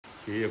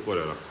爷爷过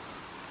来了，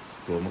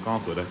我们刚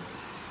回来，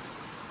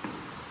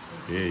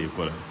爷爷也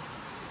过来了。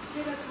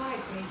这个穿也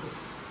可以。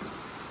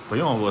不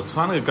用，我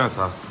穿那个干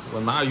啥？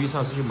我拿雨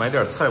伞出去买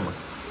点菜嘛。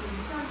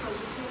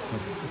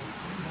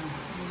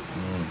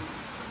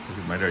出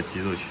去买点鸡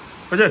肉去。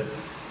快去，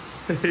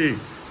嘿嘿，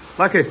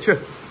拉开去，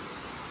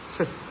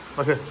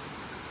拉开，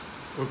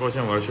我高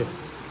兴玩去。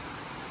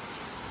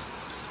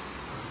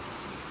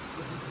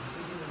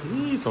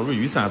咦，找个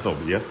雨伞找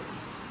不见，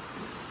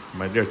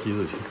买点鸡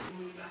肉去。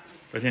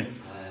高兴，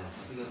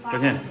高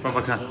兴，爸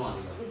爸看。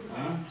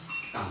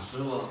敢吃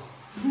不？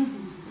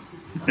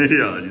哎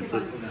呀，你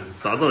这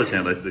啥照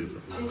片了？这个是。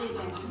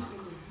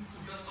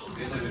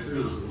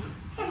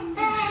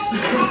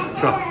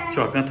去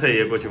吧，跟太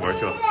爷过去玩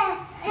去吧。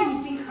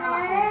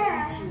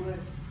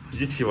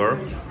一起玩。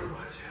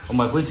我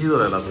买回鸡肉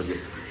来了，手机。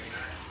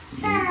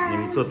你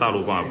们做大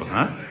陆逛不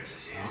啊？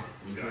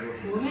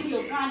我们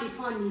有咖喱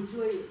饭，你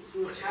做他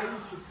一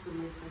起吃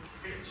没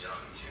事。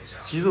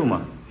鸡肉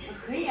嘛。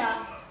可以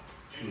啊。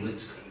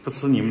不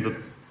吃你们的。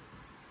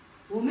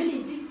我们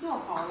已经做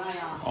好了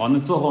呀。哦，那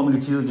做好那个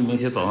鸡肉就明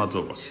天早上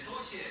做吧。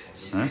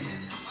嗯。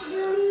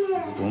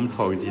我们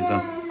炒个鸡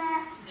胗。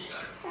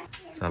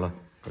咋了？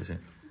高兴？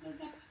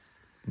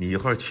你一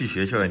会儿去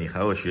学校呀，你还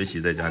要学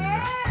习在家里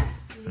面。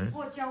你给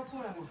我教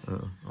过来吧。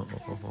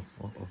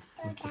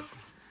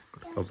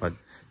爸爸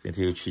今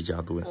天又去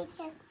加都呀。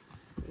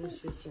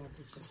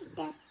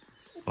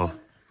哦，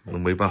那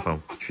没办法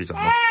去讲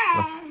了。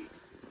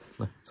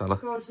来，咋了？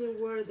高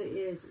兴玩的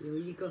也有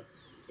一个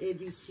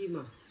ABC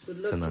嘛，都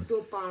乐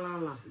都扒拉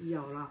了，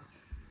咬了。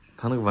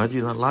他那个玩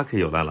具上拉开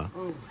咬烂了。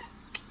嗯。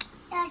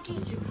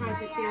你去看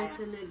是电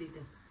视那里的。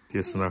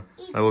电视那儿，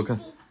来我看。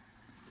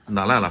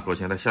哪烂了？高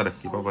兴，来下来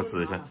给爸爸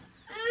指一下。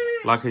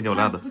拉开咬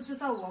烂的。不知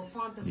道我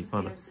放的是电视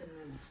那里。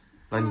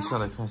来，你下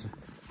来看一下。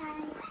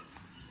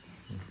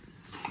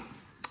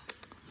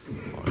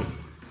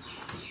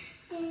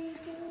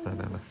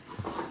来，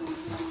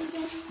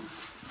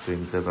对，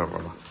你在这儿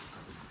玩吧。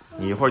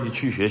你一会儿就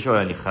去学校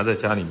呀，你还在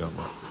家里面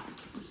玩。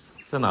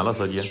在哪了，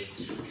手机？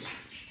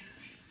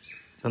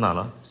在哪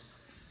了？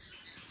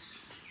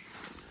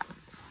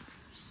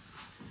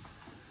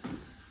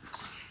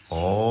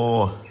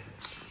哦，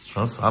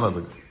成啥了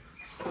这个？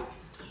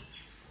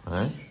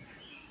哎，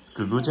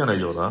狗狗进来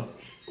有的。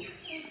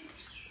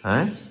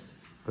哎，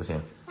不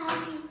行。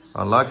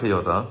啊，拉开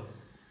有的。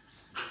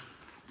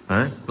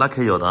哎，拉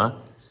开有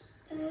的。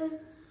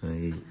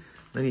哎，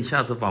那你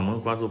下次把门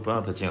关住，不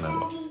让它进来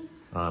吧。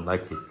啊，拉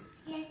开。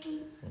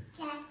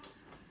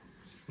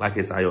拉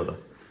开咋有的？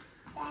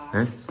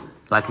嗯，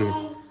拉开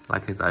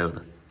咋有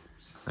的？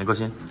哎，高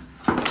兴。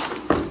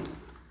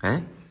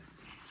哎，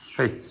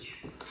嘿，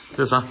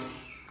这啥？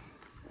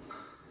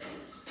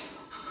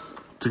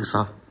这个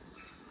啥？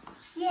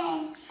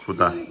裤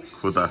带。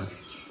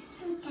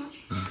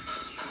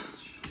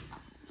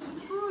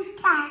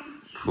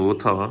葡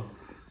萄。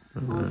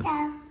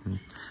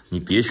你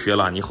别学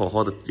了，你好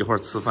好的，一会儿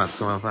吃完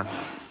饭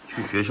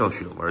去学校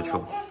玩去。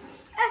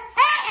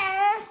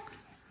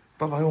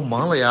爸爸又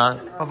忙了呀，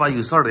爸爸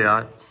有事儿了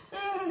呀。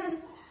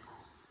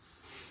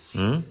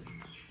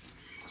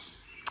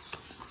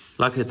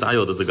拉开咋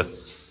有的这个，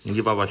你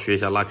给爸爸学一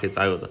下拉开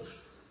咋有的。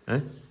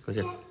高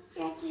兴。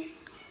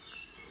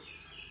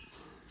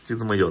就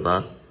这么有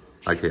的，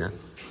拉开。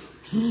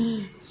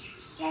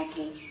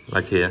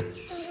拉开。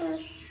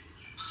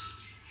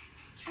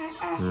哎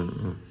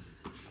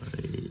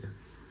呀，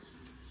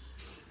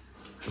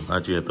那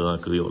这都让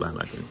狗咬烂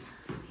了，给你。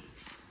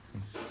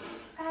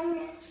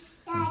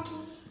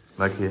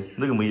拉开，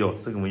那个没有，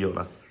这个没有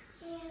了。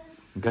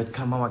你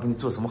看妈妈给你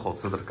做什么好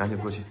吃的了，赶紧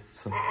过去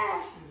吃。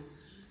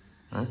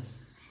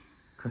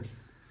看，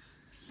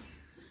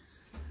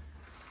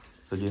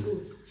手机。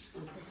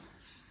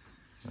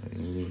哎，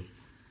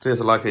这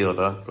是拉开有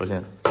的，高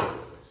兴。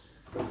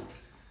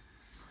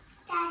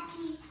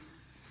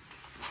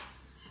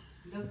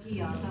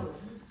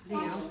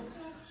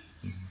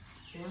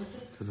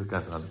这是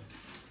干啥的？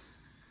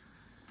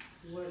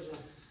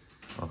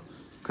啊，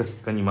快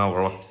跟你妈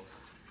玩吧。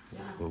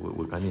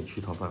我赶紧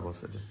去趟办公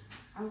室去。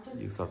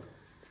有啥？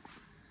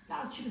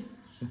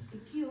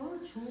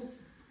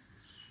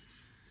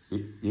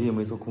爷爷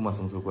没说库玛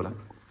什么时候过来？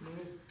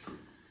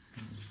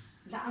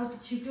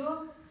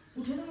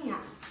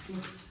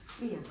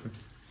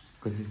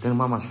快跟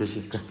妈妈学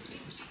习，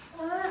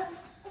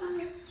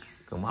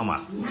跟妈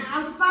妈。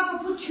爸爸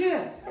不去。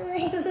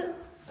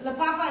来，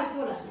爸爸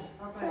过来。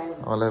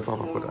哦，来，爸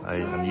爸过来。哎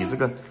呀，你这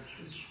个，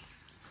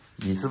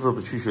你是不是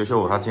不去学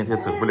校？他今天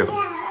走不了。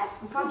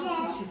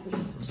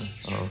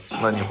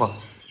那你画。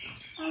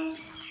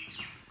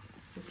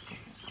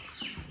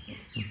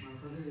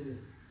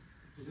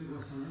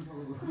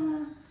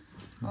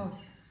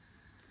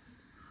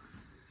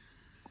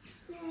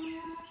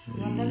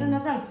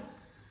나잘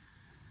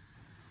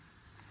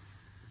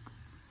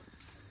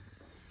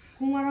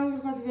공화랑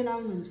걸 가지고 왜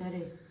나오는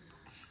잘해.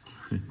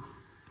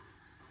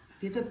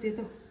 삐덕.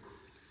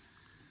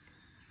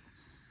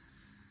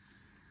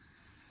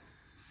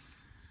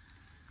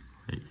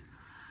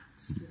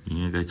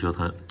 你应该教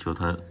他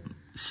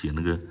写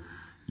那个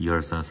1、2、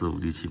3、4、5、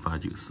6、7、8、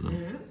9、10。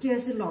这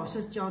是老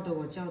师教的，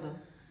我教的，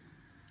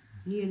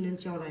你也能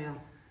教了呀？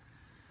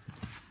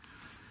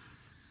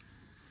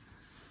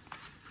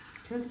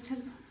撑着撑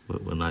着。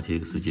我哪天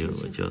有时间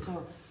我教他。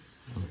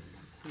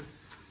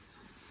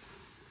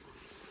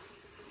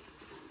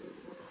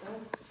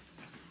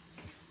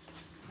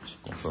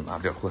公司拿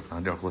点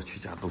货去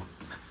加都。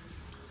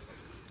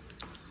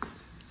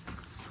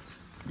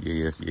爷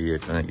爷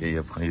跟爷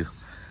爷朋友，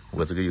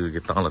我这个又给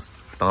当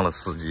了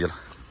司机了，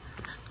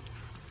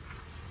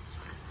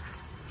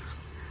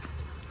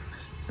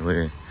因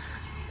为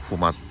虎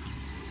妈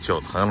脚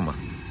瘫了嘛，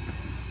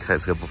开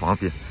车不方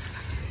便。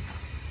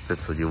这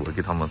次就我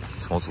给他们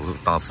从属是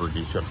当司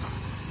机去了。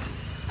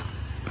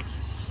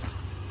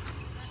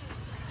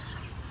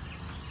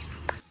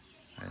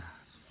哎呀，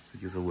这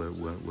就是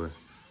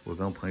我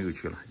跟朋友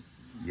去了，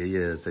爷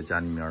爷在家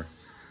里面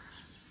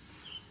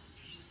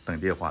等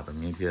电话的。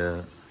明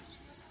天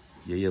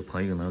爷爷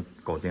朋友能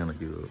搞定了，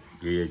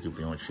爷爷就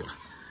不用去了，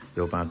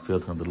要不然折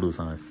腾的路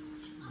上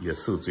也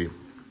受罪了。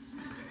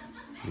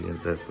爷爷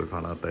在灰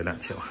帕拉待2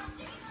天吧，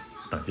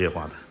等电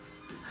话的。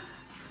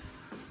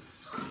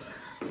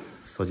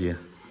少姐，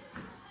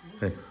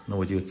哎，那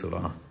我就走了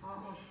啊。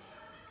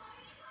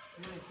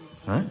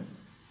嗯？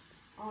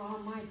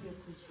慢一点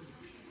回去。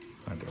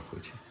慢点回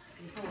去。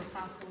你看我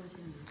打扫卫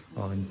生。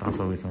哦，你打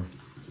扫卫生。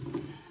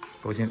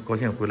高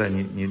兴回来，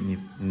你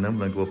能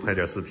不能给我拍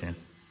点视频？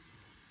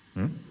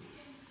嗯？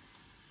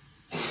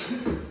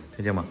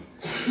听见吗？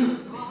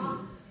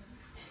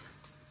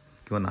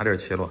给我拿点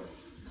钱了。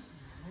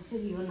这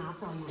里有拿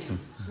着吗？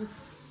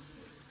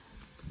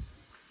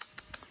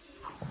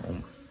好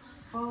嘛。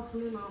包不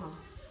能拿了。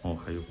哦，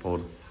还有包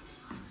了，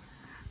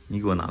你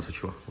给我拿出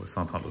去吧，我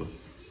上趟楼。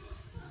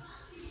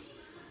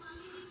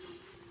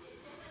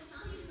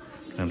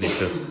跟雷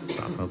克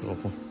打声招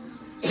呼。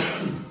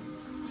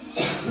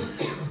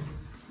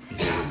你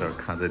在这儿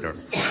看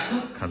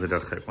这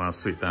点海关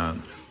税单。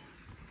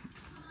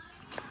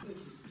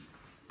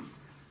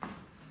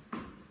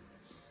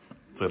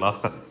走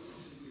了。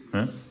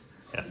嗯，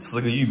哎，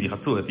吃个玉米还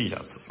坐在地下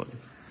吃，少点。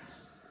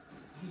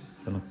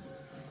真的。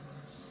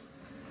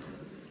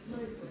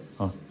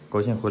啊，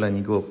高兴回来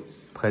你给我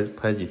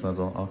拍几分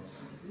钟啊。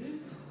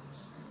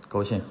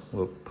高兴，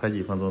我拍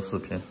几分钟视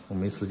频，我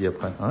没时间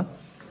拍啊。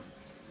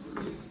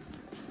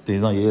对，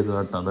让爷爷在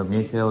那等着，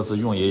明天要是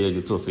用爷爷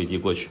就坐飞机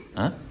过去，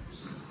啊，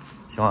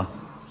行吧？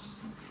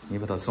你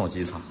把他送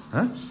机场，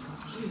啊？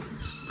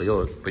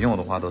不用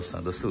的话都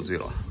省得受罪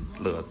了，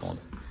乐懂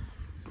的。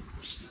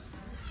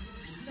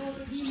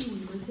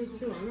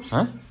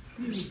啊？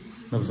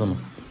那不是吗？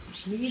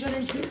你一个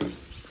人去？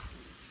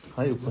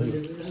还有朋友。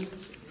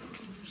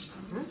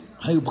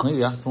还有朋友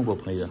呀，中国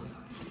朋友。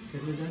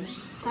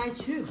带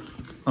去。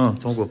嗯，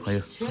中国朋友。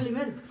车里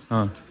面。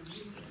嗯。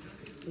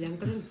2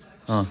个人。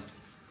嗯。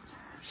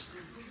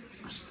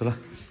走了。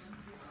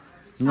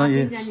你让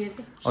爷爷。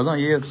哦，让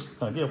爷爷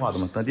等电话的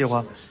嘛，等电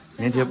话，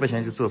明天不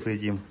行就坐飞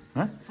机嘛。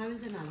啊？他们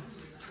在哪了？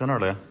车那儿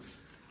了呀。